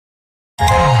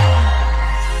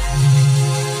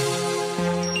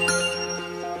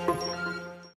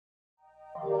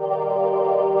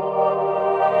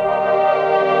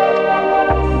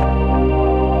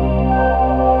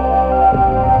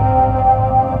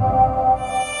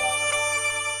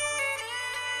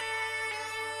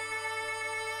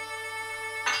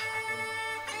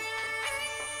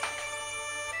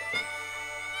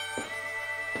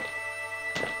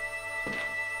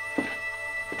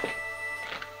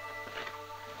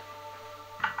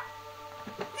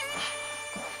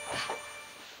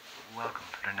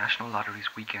National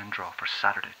Lottery's weekend draw for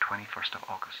Saturday, 21st of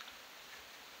August.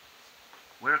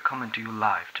 We're coming to you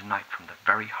live tonight from the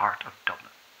very heart of Dublin.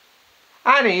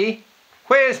 Annie,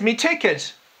 where's me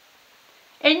ticket?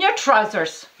 In your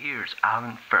trousers. Here's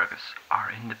Alan Fergus, our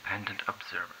independent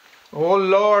observer. Oh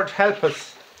Lord, help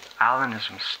us. Alan is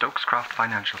from Stokescroft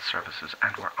Financial Services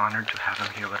and we're honoured to have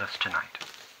him here with us tonight.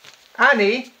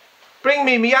 Annie, bring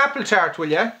me apple tart,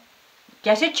 will you?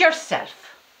 Get it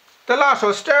yourself. The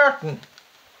lotto's starting.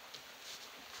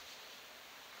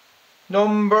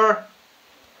 Number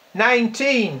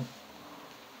 19.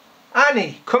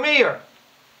 Annie, come here.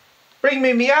 Bring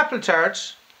me apple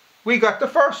tarts. We got the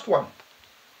first one.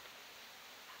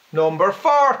 Number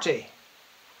 40.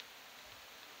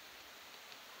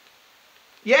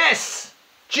 Yes!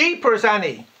 Jeepers,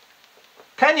 Annie.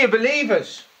 Can you believe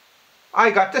it?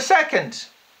 I got the second.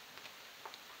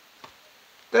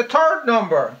 The third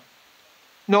number.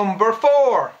 Number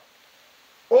 4.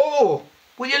 Oh,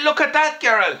 will you look at that,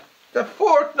 girl? The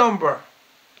fourth number.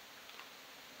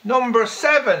 Number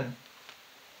 7.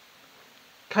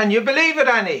 Can you believe it,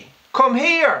 Annie? Come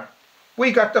here.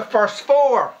 We got the first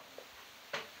 4.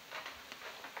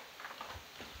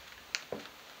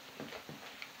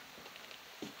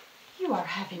 You are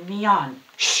having me on.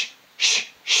 Shh, shh,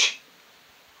 shh.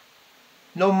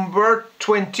 Number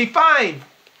 25.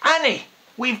 Annie,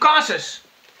 we've got it.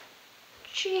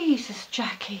 Jesus,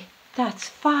 Jackie, that's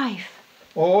 5.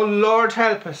 Oh, Lord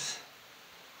help us.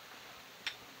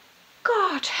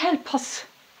 God help us.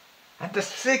 And the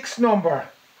 6th number.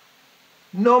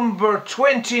 Number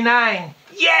 29.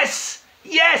 Yes,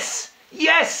 yes,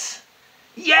 yes,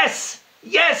 yes,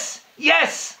 yes,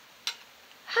 yes.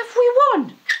 Have we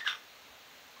won?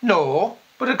 No,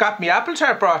 but it got me apple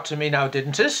tart brought to me now,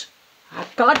 didn't it? Oh,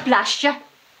 God blast you.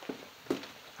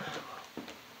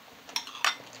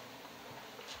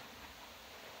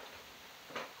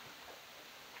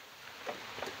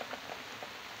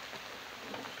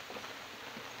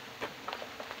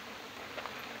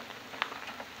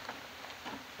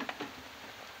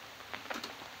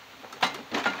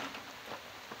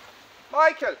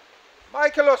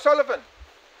 Michael O'Sullivan,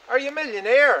 are you a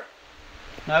millionaire?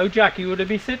 Now, Jackie, would I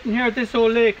be sitting here at this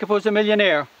old lake if I was a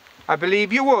millionaire? I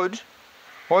believe you would.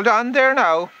 Hold on there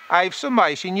now, I've some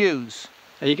mighty news.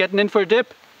 Are you getting in for a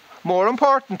dip? More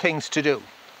important things to do.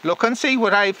 Look and see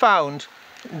what I found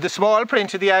in the small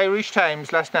print of the Irish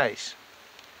Times last night.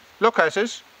 Look at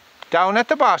it. Down at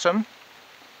the bottom,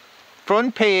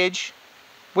 front page,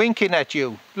 winking at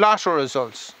you. Lotto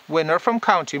results. Winner from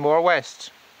County More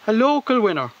West. A local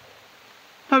winner.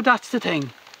 Now that's the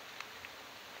thing.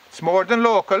 It's more than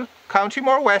local. County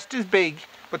More West is big,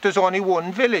 but there's only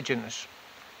one village in it.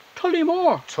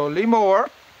 Tullymore. Tullymore.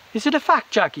 Is it a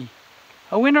fact, Jackie?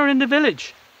 A winner in the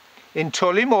village? In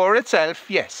Tullymore itself,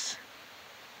 yes.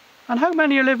 And how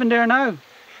many are living there now?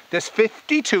 There's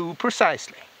 52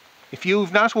 precisely. If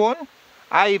you've not won,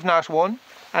 I've not won,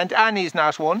 and Annie's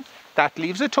not won, that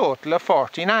leaves a total of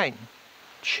 49.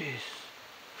 Jeez.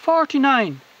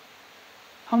 49.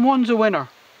 And one's a winner.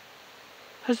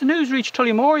 Has the news reached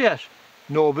Tullymore yet?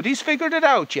 Nobody's figured it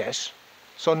out yet,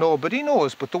 so nobody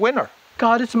knows but the winner.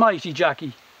 God, it's mighty,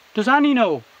 Jackie. Does Annie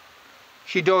know?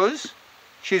 She does.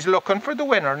 She's looking for the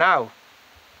winner now.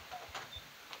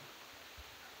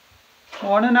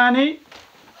 Morning, Annie.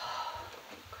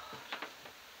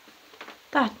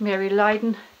 That Mary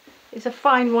Lydon is a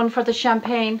fine one for the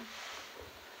champagne.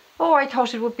 Oh, I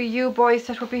thought it would be you boys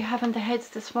that would be having the heads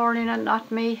this morning and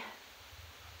not me.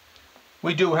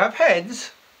 We do have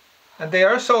heads, and they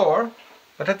are sore,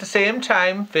 but at the same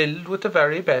time filled with the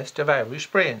very best of Irish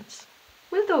brains.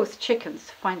 Will those chickens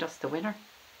find us the winner?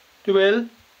 They will.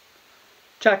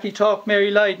 Jackie talked Mary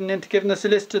Lydon into giving us a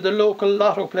list of the local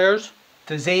lotto players.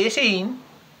 There's 18,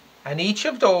 and each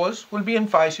of those will be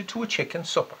invited to a chicken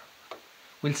supper.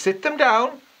 We'll sit them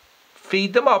down,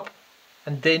 feed them up,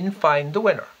 and then find the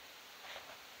winner.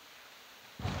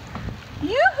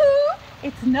 Yoo-hoo!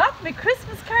 It's not my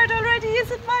Christmas card already, is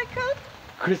it, Michael?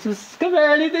 Christmas has come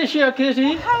early this year,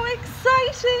 Kitty. How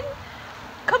exciting!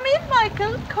 Come in,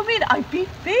 Michael, come in. I've been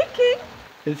baking.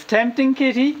 It's tempting,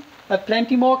 Kitty. I've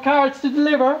plenty more cards to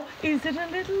deliver. Is it a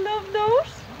little love note?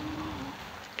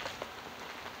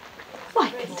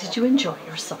 Michael, did you enjoy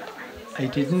your supper? I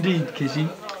did indeed, Kitty.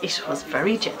 It was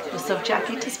very generous of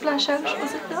Jackie to splash out,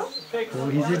 was it not? Oh,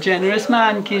 he's a generous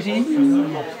man, Kitty.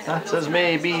 That's as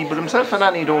may be, but himself and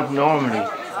Annie don't normally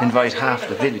invite half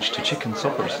the village to chicken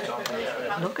suppers.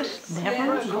 Look at,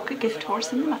 never look a gift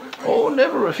horse in the mouth. Oh,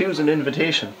 never refuse an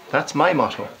invitation. That's my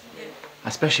motto.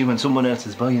 Especially when someone else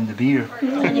is buying the beer.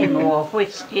 Any more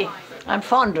whiskey? I'm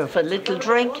fonder of a little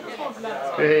drink.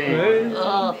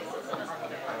 Hey.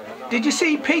 Did you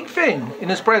see Pete Finn in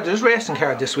his brother's racing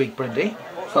car this week, Brindy?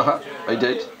 I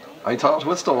did. I thought it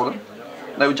was stolen.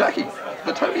 Now, Jackie,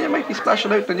 the time you might be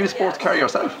splashing out the new sports car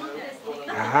yourself.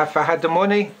 If I had the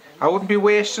money, I wouldn't be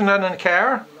wasting it on a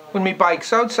car when my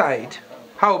bike's outside.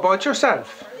 How about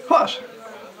yourself? What?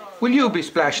 Will you be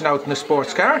splashing out in a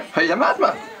sports car? Are you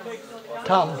madman?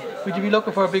 Tom, would you be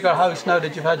looking for a bigger house now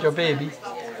that you've had your baby?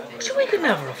 So we could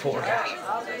never afford that.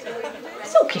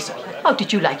 So, Kitty, how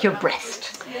did you like your breast?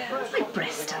 My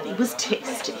breast, Daddy, was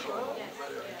tasty.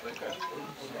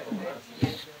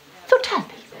 So tell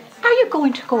me, are you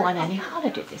going to go on any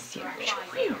holiday this year?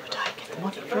 Where would I get the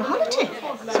money for a holiday?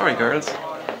 Sorry, girls.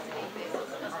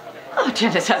 Oh,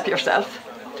 Dennis, help yourself.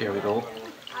 Here we go.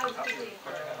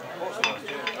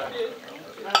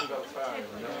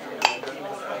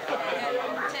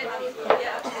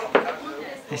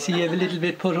 I see you have a little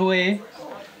bit put away.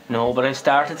 No, but I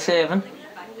started saving.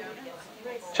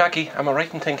 Jackie, am I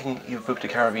right in thinking you've booked a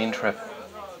Caribbean trip?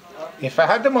 If I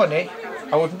had the money,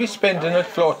 I wouldn't be spending it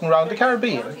floating around the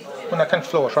Caribbean when I can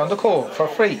float around the cove for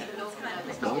free.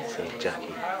 For God's sake,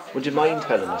 Jackie, would you mind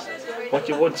telling us what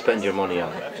you would spend your money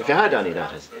on? If you had any,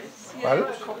 that is. Well,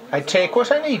 I'd take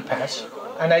what I need, Pat,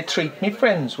 and I'd treat me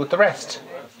friends with the rest.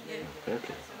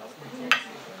 Okay.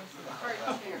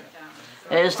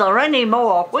 Is there any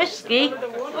more whiskey?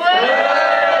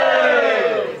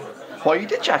 Why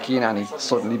did Jackie and Annie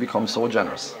suddenly become so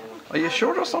generous? Are you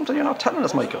sure there's something you're not telling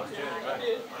us, Michael?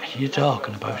 What are you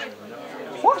talking about?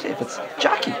 What if it's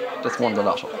Jackie that's won the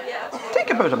lotto?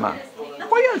 Think about it, man.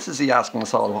 Why else is he asking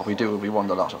us all what we do if we won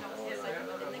the lotto?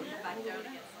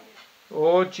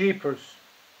 Oh, jeepers.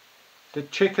 The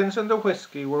chickens and the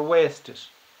whiskey were wasted.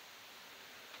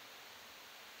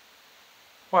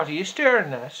 What are you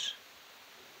staring at?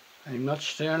 I'm not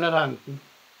staring at anything.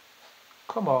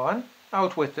 Come on,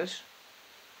 out with it.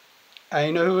 I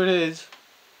know who it is.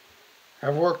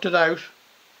 I've worked it out.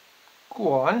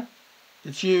 Go on.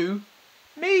 It's you.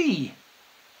 Me?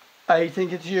 I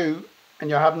think it's you, and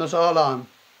you're having us all on.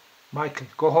 Michael,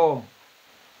 go home.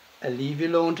 I'll leave you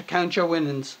alone to count your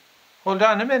winnings. Hold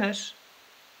on a minute.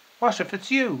 What if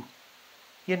it's you?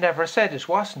 You never said it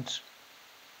wasn't.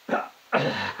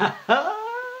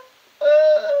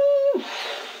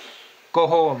 Go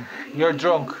home. You're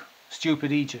drunk,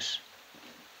 stupid Aegis.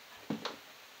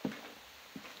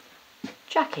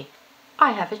 Jackie,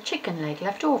 I have a chicken leg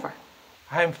left over.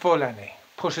 I'm full, Annie.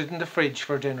 Put it in the fridge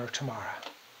for dinner tomorrow.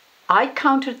 I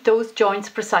counted those joints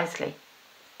precisely.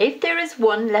 If there is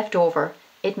one left over,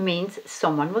 it means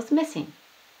someone was missing.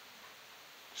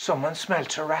 Someone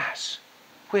smelt a rat.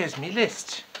 Where's me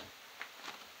list?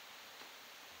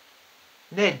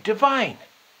 Ned Devine.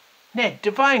 Ned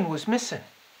Devine was missing.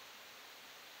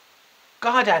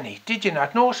 God, Annie, did you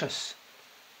not notice?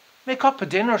 Make up a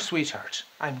dinner, sweetheart.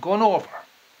 I'm going over.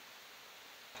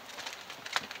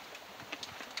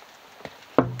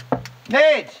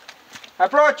 Ned, I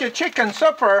brought you chicken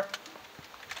supper.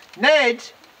 Ned,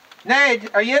 Ned,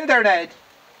 are you in there, Ned?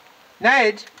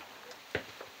 Ned?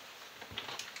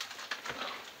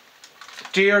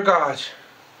 Dear God.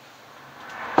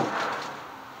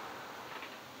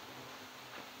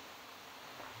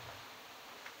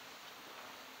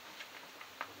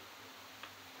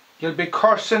 You'll be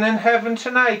cursing in heaven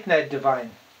tonight, Ned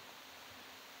Devine.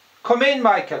 Come in,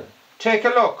 Michael. Take a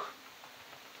look.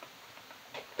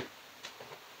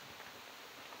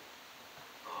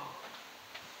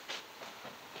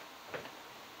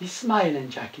 He's smiling,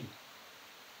 Jackie.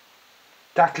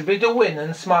 That'll be the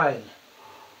winning smile.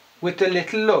 With the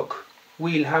little look,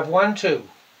 we'll have one too.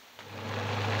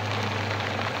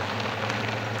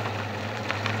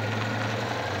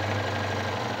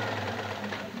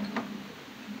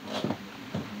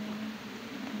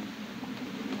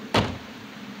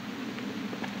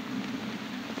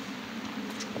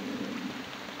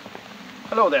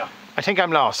 Hello there. I think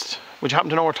I'm lost. Would you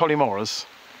happen to know where Tullymore is?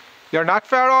 You're not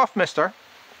far off, mister.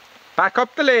 Back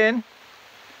up the lane,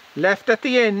 left at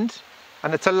the end,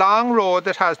 and it's a long road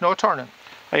that has no turning.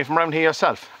 Are you from round here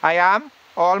yourself? I am,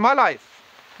 all my life.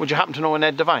 Would you happen to know a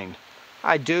Ned Devine?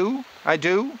 I do.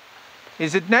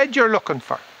 Is it Ned you're looking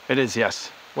for? It is,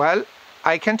 yes. Well,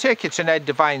 I can take you to Ned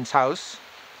Devine's house.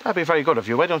 That'd be very good of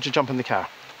you. Why don't you jump in the car?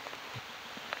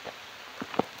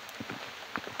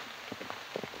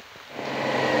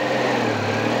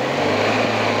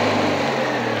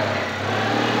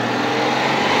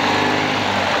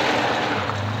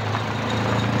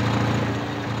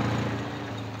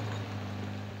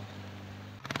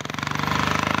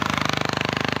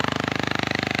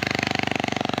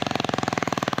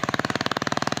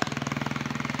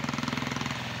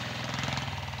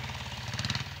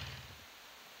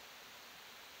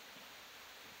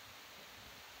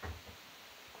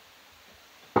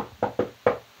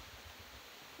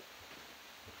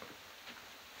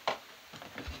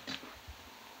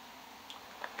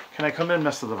 Can I come in,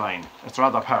 Mr. Devine? It's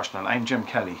rather personal. I'm Jim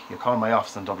Kelly. You called my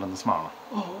office in Dublin this morning.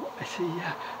 Oh, I see.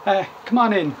 Come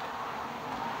on in.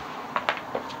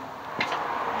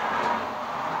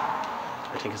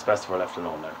 I think it's best if we're left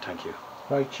alone now. Thank you.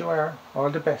 Right you are. All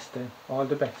the best then. All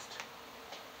the best.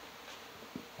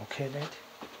 Okay, Ned.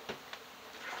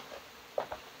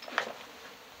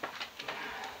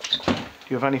 Do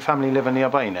you have any family living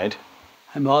nearby, Ned?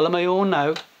 I'm all on my own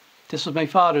now. This was my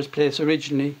father's place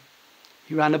originally.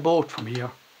 He ran a boat from here.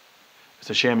 It's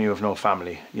a shame you have no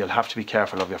family. You'll have to be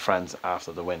careful of your friends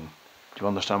after the win. Do you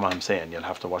understand what I'm saying? You'll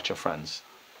have to watch your friends.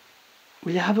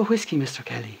 Will you have a whiskey, Mr.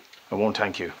 Kelly? I won't,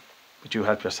 thank you. But you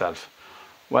help yourself.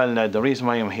 Well, Ned, the reason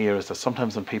why I'm here is that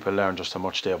sometimes when people learn just how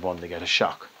much they have won, they get a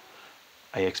shock.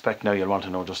 I expect now you'll want to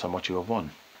know just how much you have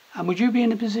won. And would you be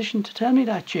in a position to tell me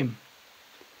that, Jim?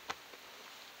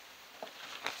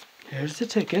 Here's the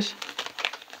ticket.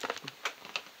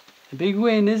 A big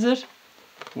win, is it?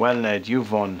 Well, Ned,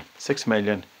 you've won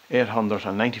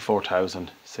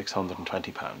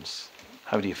 £6,894,620.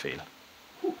 How do you feel?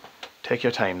 Take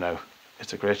your time now.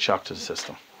 It's a great shock to the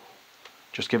system.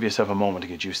 Just give yourself a moment to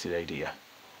get used to the idea.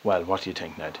 Well, what do you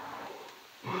think, Ned?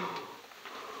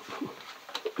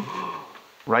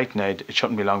 Right, Ned, it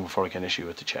shouldn't be long before I can issue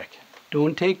with the cheque.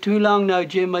 Don't take too long now,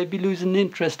 Jim. I'd be losing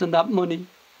interest on that money.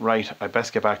 Right, I'd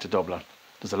best get back to Dublin.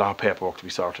 There's a lot of paperwork to be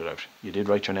sorted out. You did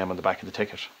write your name on the back of the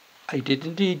ticket. I did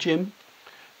indeed, Jim.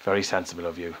 Very sensible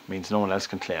of you. Means no one else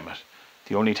can claim it.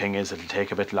 The only thing is it'll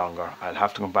take a bit longer. I'll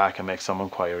have to come back and make some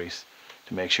inquiries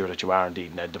to make sure that you are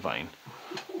indeed Ned Devine.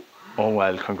 Oh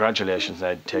well, congratulations,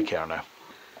 Ned. Take care now.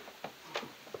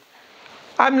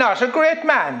 I'm not a great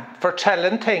man for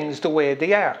telling things the way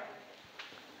they are.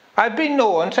 I've been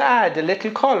known to add a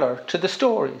little colour to the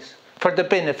stories for the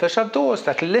benefit of those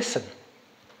that listen.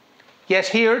 Yet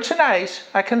here tonight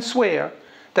I can swear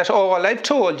that all I've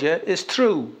told you is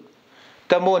true.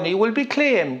 The money will be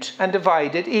claimed and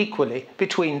divided equally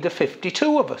between the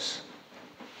 52 of us.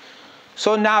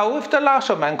 So now if the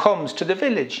lotto man comes to the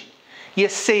village, you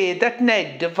say that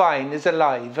Ned Devine is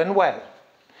alive and well,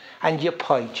 and you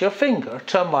point your finger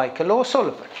to Michael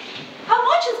O'Sullivan. How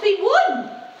much has been won?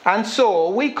 And so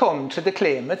we come to the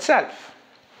claim itself.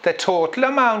 The total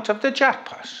amount of the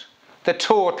jackpot, the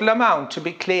total amount to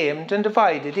be claimed and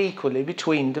divided equally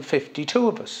between the 52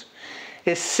 of us,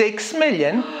 is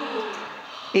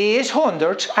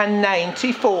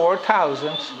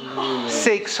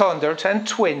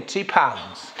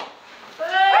 £6,894,620.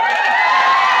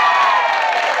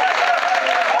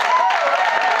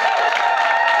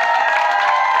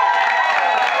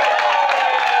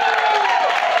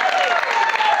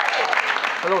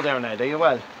 Hello there, Ned. Are you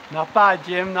well? Not bad,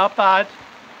 Jim, not bad.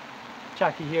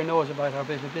 Jackie here knows about our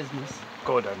bit of business.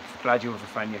 Good. I'm glad you have a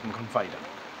friend you can confide in.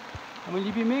 And will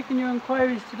you be making your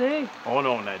inquiries today? Oh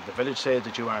no, Ned. The village says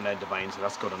that you are Ned Devine, so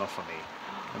that's good enough for me.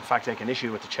 In fact, I can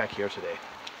issue with the cheque here today.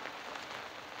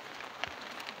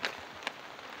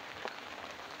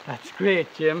 That's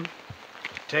great, Jim.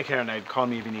 Take care, Ned. Call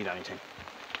me if you need anything.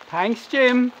 Thanks,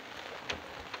 Jim.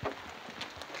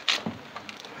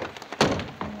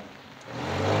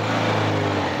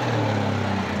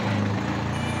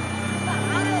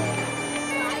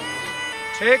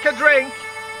 Take a drink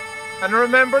and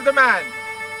remember the man.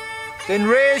 Then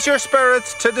raise your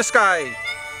spirits to the sky.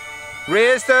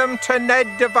 Raise them to Ned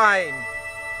Devine.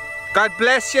 God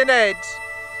bless you, Ned,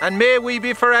 and may we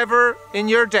be forever in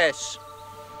your debt.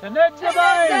 To Ned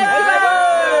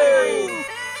Devine!